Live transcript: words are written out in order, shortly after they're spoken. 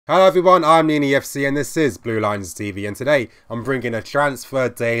Hello everyone, I'm Nini FC and this is Blue Lines TV, and today I'm bringing a transfer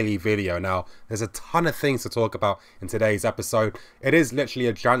daily video. Now, there's a ton of things to talk about in today's episode. It is literally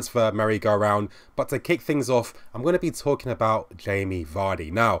a transfer merry-go-round, but to kick things off, I'm going to be talking about Jamie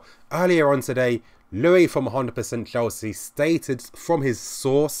Vardy. Now, earlier on today, Louis from 100% Chelsea stated from his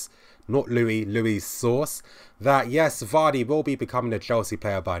source, not Louis's source, that yes, Vardy will be becoming a Chelsea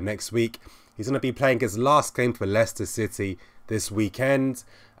player by next week. He's going to be playing his last game for Leicester City this weekend,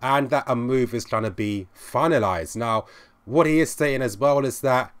 and that a move is trying to be finalised. Now, what he is stating as well is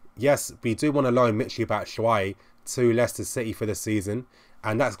that, yes, we do want to loan Michy Batshuayi to Leicester City for the season,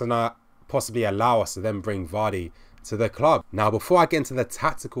 and that's going to possibly allow us to then bring Vardy to the club. Now, before I get into the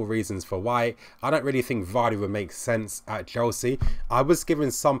tactical reasons for why I don't really think Vardy would make sense at Chelsea, I was given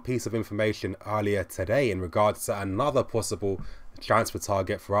some piece of information earlier today in regards to another possible transfer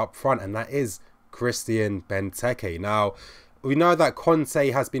target for up front, and that is Christian Benteke. Now, we know that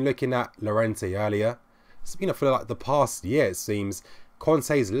Conte has been looking at Llorente earlier. So, for like the past year, it seems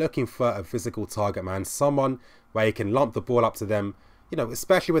Conte is looking for a physical target man, someone where he can lump the ball up to them.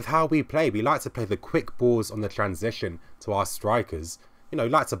 Especially with how we play, we like to play the quick balls on the transition to our strikers.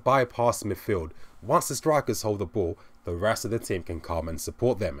 Like to bypass midfield. Once the strikers hold the ball, the rest of the team can come and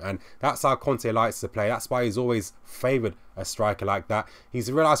support them. And that's how Conte likes to play. That's why he's always favoured a striker like that.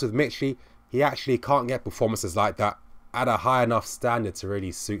 He's realised with Michy, he actually can't get performances like that at a high enough standard to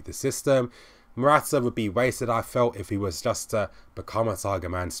really suit the system. Morata would be wasted, I felt, if he was just to become a target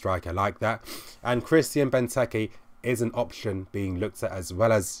man striker like that. And Christian Benteke is an option being looked at, as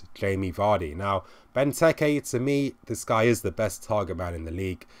well as Jamie Vardy. Now, Benteke, to me, this guy is the best target man in the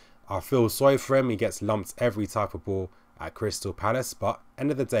league. I feel sorry for him. He gets lumped every type of ball at Crystal Palace, but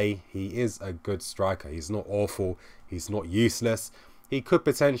end of the day, he is a good striker. He's not awful. He's not useless. He could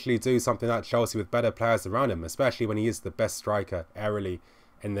potentially do something at Chelsea with better players around him, especially when he is the best striker aerially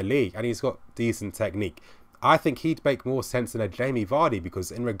in the league, and he's got decent technique. I think he'd make more sense than a Jamie Vardy,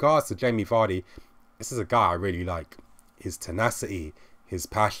 because in regards to Jamie Vardy, this is a guy I really like. His tenacity, his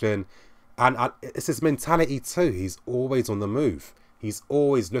passion, and it's his mentality too. He's always on the move. He's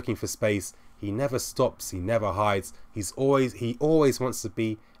always looking for space. He never stops. He never hides. He always wants to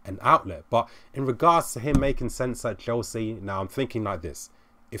be an outlet. But in regards to him making sense at Chelsea, now I'm thinking like this.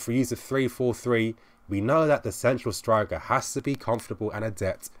 If we use a 3-4-3, we know that the central striker has to be comfortable and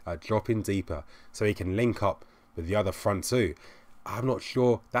adept at dropping deeper so he can link up with the other front two. I'm not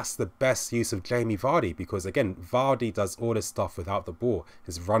sure that's the best use of Jamie Vardy, because again, Vardy does all this stuff without the ball.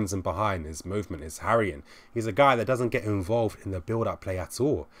 His runs in behind, his movement, his harrying. He's a guy that doesn't get involved in the build-up play at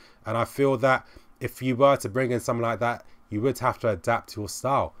all. And I feel that if you were to bring in someone like that, you would have to adapt your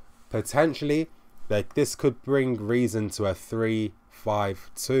style. Potentially, this could bring reason to a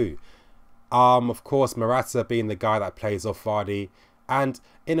 3-5-2. Of course, Morata being the guy that plays off Vardy. And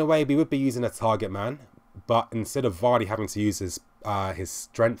in a way, we would be using a target man. But instead of Vardy having to use his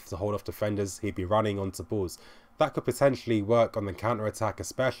strength to hold off defenders, he'd be running onto balls. That could potentially work on the counter-attack,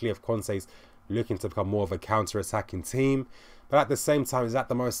 especially if Conte's looking to become more of a counter-attacking team. But at the same time, is that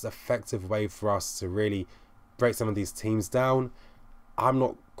the most effective way for us to really break some of these teams down? I'm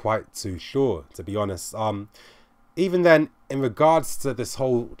not quite too sure, to be honest. Even then, in regards to this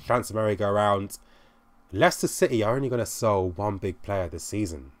whole transfer merry-go-round, Leicester City are only going to sell one big player this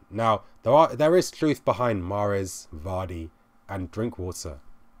season. Now, there is truth behind Mahrez, Vardy and Drinkwater.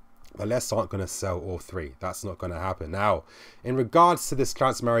 But Leicester aren't going to sell all three. That's not going to happen. Now, in regards to this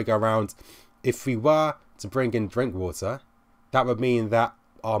transfer merry-go-round, if we were to bring in Drinkwater, that would mean that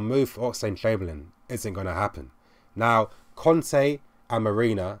our move for Oxlade-Chamberlain isn't going to happen. Now, Conte and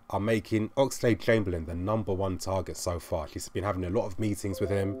Marina are making Oxlade-Chamberlain the #1 target so far. She's been having a lot of meetings with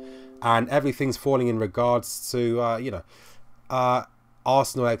him, and everything's falling in regards to,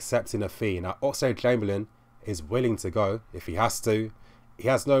 Arsenal accepting a fee. Now, Oxlade-Chamberlain is willing to go if he has to. He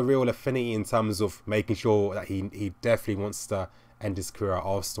has no real affinity in terms of making sure that he definitely wants to end his career at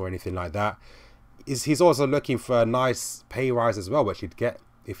Arsenal or anything like that. He's also looking for a nice pay rise as well, which he'd get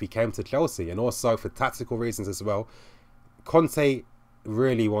if he came to Chelsea. And also for tactical reasons as well, Conte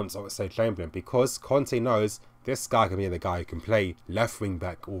really wants Oxlade-Chamberlain, because Conte knows this guy can be the guy who can play left wing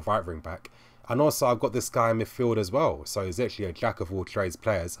back or right wing back. And also I've got this guy in midfield as well. So he's actually a jack of all trades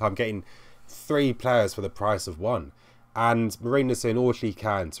players. I'm getting 3 players for the price of 1. And Marina's doing all she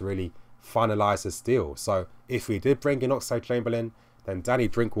can to really finalise this deal. So if we did bring in Oxlade-Chamberlain, then Danny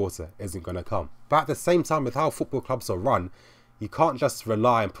Drinkwater isn't going to come. But at the same time, with how football clubs are run, you can't just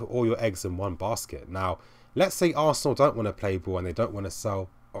rely and put all your eggs in one basket. Now, let's say Arsenal don't want to play ball and they don't want to sell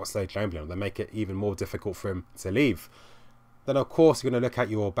Oxlade-Chamberlain. They make it even more difficult for him to leave. Then, of course, you're going to look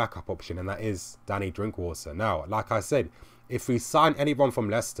at your backup option, and that is Danny Drinkwater. Now, like I said, if we sign anyone from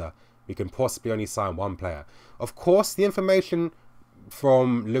Leicester, we can possibly only sign one player. Of course, the information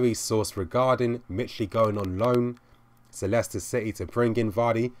from Louis' source regarding Mitchell going on loan to Leicester City to bring in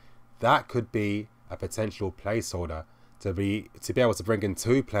Vardy, that could be a potential placeholder to be able to bring in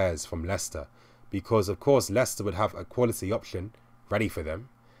 2 players from Leicester, because of course Leicester would have a quality option ready for them,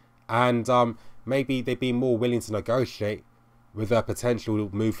 and maybe they'd be more willing to negotiate with a potential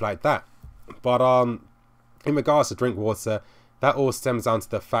move like that. But in regards to Drinkwater, that all stems down to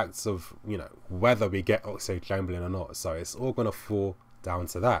the facts of, you know, whether we get Oxlade-Chamberlain or not. So it's all going to fall down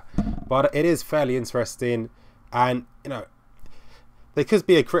to that. But it is fairly interesting, and, you know, there could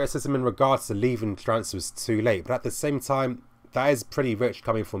be a criticism in regards to leaving transfers too late. But at the same time, that is pretty rich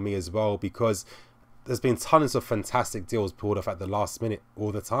coming from me as well, because there's been tons of fantastic deals pulled off at the last minute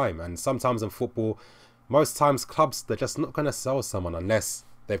all the time. And sometimes in football, most times clubs, they're just not going to sell someone unless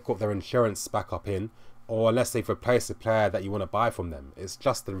they've got their insurance back up in, or unless they've replaced a player that you want to buy from them. It's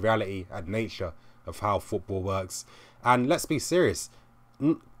just the reality and nature of how football works. And let's be serious,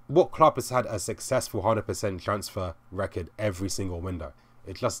 what club has had a successful 100% transfer record every single window?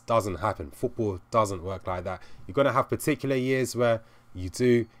 It just doesn't happen. Football doesn't work like that. You're going to have particular years where you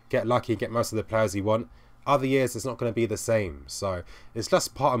do get lucky and get most of the players you want. Other years, it's not going to be the same. So it's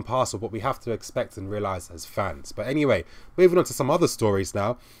just part and parcel of what we have to expect and realise as fans. But anyway, moving on to some other stories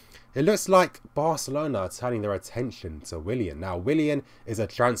now. It looks like Barcelona are turning their attention to Willian. Now, Willian is a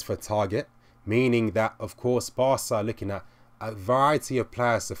transfer target, meaning that, of course, Barca are looking at a variety of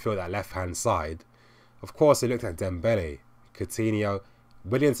players to fill that left-hand side. Of course, they looked at Dembele, Coutinho.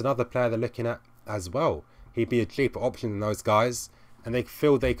 Willian's another player they're looking at as well. He'd be a cheaper option than those guys, and they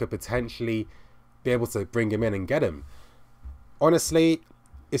feel they could potentially be able to bring him in and get him. Honestly,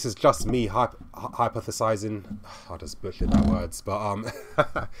 this is just me hypothesizing. I just butchered that words, but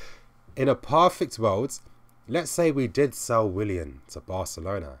in a perfect world, let's say we did sell Willian to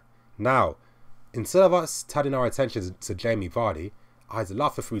Barcelona. Now, instead of us turning our attention to Jamie Vardy, I'd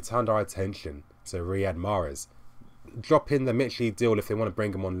love if we turned our attention to Riyad Mahrez. Drop in the Mitchell deal if they want to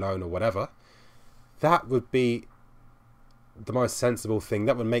bring him on loan or whatever. That would be the most sensible thing.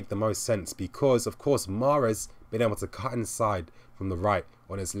 That would make the most sense, because of course Mahrez being able to cut inside from the right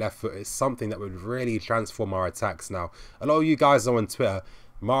on his left foot is something that would really transform our attacks. Now, a lot of you guys know on Twitter,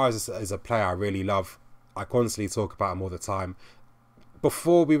 Mahrez is a player I really love. I constantly talk about him all the time.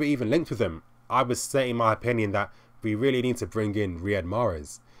 Before we were even linked with him, I was stating my opinion that we really need to bring in Riyad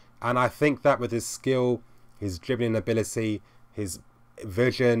Mahrez. And I think that with his skill, his dribbling ability, his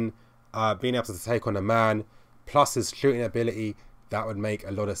vision, being able to take on a man, plus his shooting ability, that would make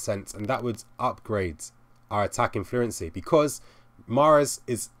a lot of sense. And that would upgrade our attacking fluency, because Mahrez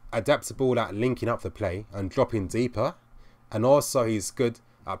is adaptable at linking up the play and dropping deeper. And also he's good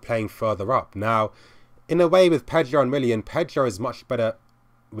at playing further up. Now, in a way with Pedro and Willian, Pedro is much better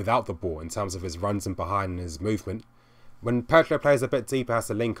without the ball in terms of his runs and behind and his movement. When Pedro plays a bit deeper, has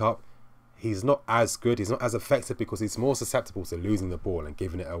to link up, he's not as good, he's not as effective, because he's more susceptible to losing the ball and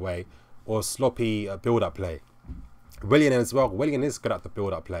giving it away, or sloppy build-up play. Willian as well, Willian is good at the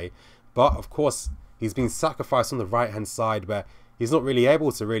build-up play, but of course he's been sacrificed on the right-hand side where he's not really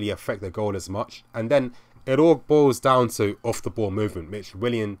able to really affect the goal as much. And then it all boils down to off-the-ball movement, which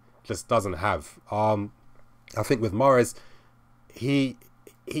Willian just doesn't have. I think with Mahrez, he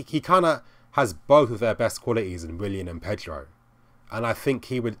kind of has both of their best qualities in Willian and Pedro. And I think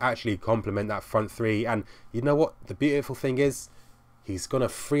he would actually complement that front three. And you know what? The beautiful thing is, he's going to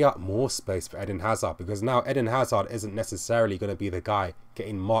free up more space for Eden Hazard, because now Eden Hazard isn't necessarily going to be the guy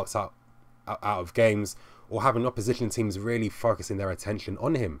getting marked out of games or having opposition teams really focusing their attention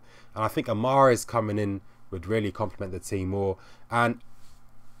on him. And I think Mahrez coming in would really complement the team more. And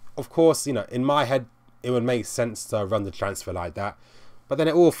of course, you know, in my head, it would make sense to run the transfer like that. But then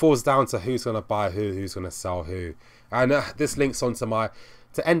it all falls down to who's going to buy who's going to sell who. And this links on to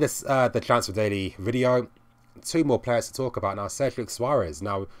to end this the Transfer Daily video. Two more players to talk about now. Cedric Soares.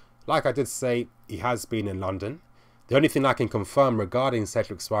 Now, like I did say, he has been in London. The only thing I can confirm regarding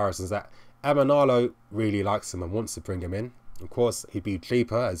Cedric Soares is that Emanalo really likes him and wants to bring him in. Of course, he'd be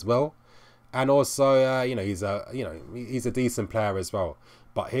cheaper as well. And also, you know, he's a decent player as well.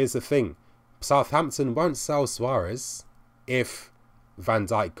 But here's the thing. Southampton won't sell Soares if Van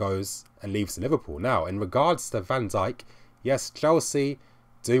Dijk goes and leaves Liverpool. Now, in regards to Van Dijk, yes, Chelsea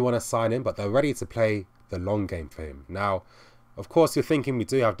do want to sign him, but they're ready to play the long game for him. Now, of course, you're thinking we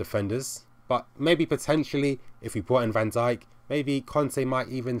do have defenders, but maybe potentially if we brought in Van Dijk, maybe Conte might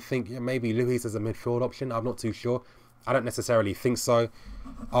even think maybe Luis is a midfield option. I'm not too sure. I don't necessarily think so.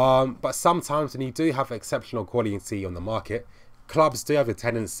 But sometimes when you do have exceptional quality on the market, clubs do have a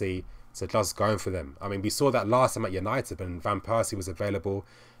tendency to just going for them. I mean, we saw that last time at United when Van Persie was available,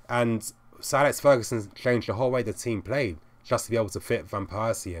 and Sir Alex Ferguson changed the whole way the team played just to be able to fit Van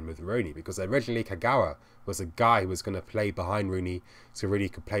Persie in with Rooney, because originally Kagawa was a guy who was going to play behind Rooney so Rooney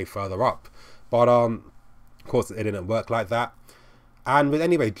could play further up. But of course it didn't work like that. And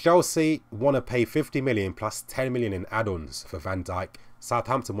anyway, Chelsea want to pay 50 million plus 10 million in add-ons for Van Dijk.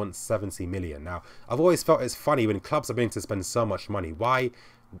 Southampton wants 70 million. Now, I've always felt it's funny when clubs are willing to spend so much money. Why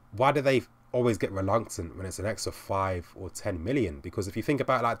do they always get reluctant when it's an extra 5 or 10 million? Because if you think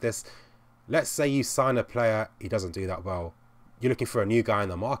about it like this, let's say you sign a player, he doesn't do that well. You're looking for a new guy in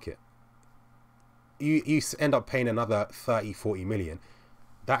the market. You end up paying another 30, 40 million.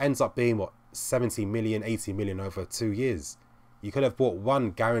 That ends up being, what, 70 million, 80 million over 2 years. You could have bought one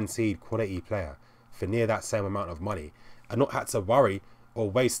guaranteed quality player for near that same amount of money and not had to worry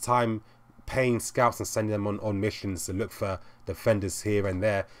or waste time paying scouts and sending them on missions to look for defenders here and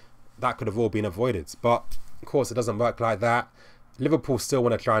there. That could have all been avoided. But, of course, it doesn't work like that. Liverpool still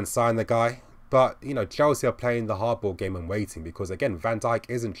want to try and sign the guy. But, you know, Chelsea are playing the hardball game and waiting because, again, Van Dijk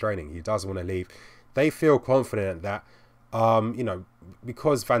isn't training. He does want to leave. They feel confident that, you know,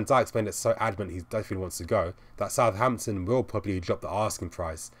 because Van Dijk's been so adamant he definitely wants to go, that Southampton will probably drop the asking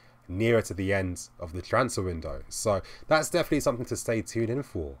price nearer to the end of the transfer window. So that's definitely something to stay tuned in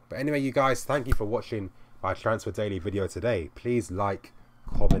for. But anyway, you guys, thank you for watching my Transfer Daily video today. Please like,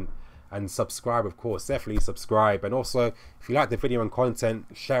 comment, and subscribe, of course. Definitely subscribe. And also, if you like the video and content,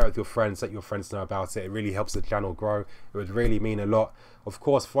 share it with your friends. Let your friends know about it. It really helps the channel grow. It would really mean a lot. Of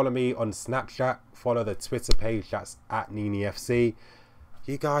course, follow me on Snapchat. Follow the Twitter page. That's @NiniFC.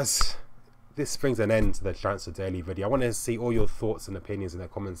 You guys, this brings an end to the Transfer Daily video. I want to see all your thoughts and opinions in the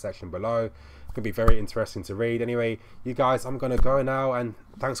comment section below. It could be very interesting to read. Anyway, you guys, I'm going to go now. And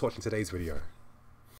thanks for watching today's video.